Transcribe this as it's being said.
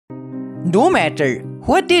No matter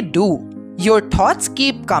what they do, your thoughts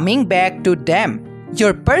keep coming back to them.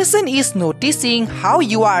 Your person is noticing how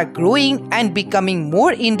you are growing and becoming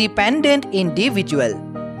more independent individual.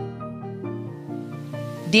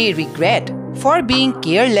 They regret for being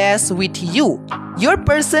careless with you. Your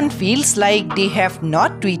person feels like they have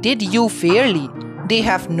not treated you fairly. They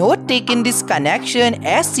have not taken this connection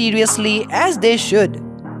as seriously as they should.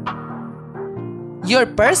 Your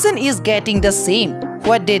person is getting the same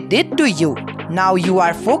what they did to you. Now you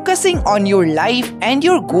are focusing on your life and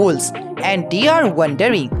your goals, and they are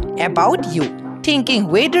wondering about you, thinking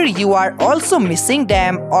whether you are also missing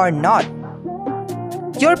them or not.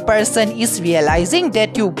 Your person is realizing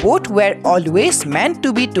that you both were always meant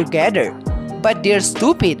to be together, but their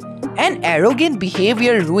stupid and arrogant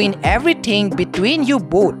behavior ruined everything between you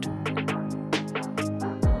both.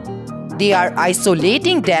 They are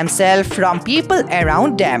isolating themselves from people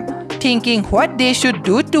around them, thinking what they should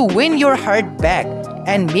do to win your heart back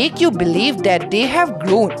and make you believe that they have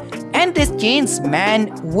grown and they changed man,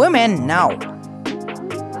 woman now.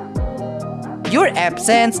 Your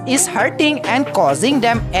absence is hurting and causing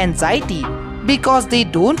them anxiety because they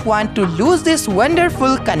don't want to lose this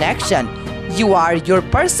wonderful connection. You are your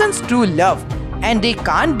person's true love and they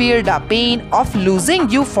can't bear the pain of losing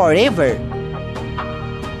you forever.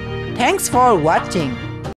 Thanks for watching.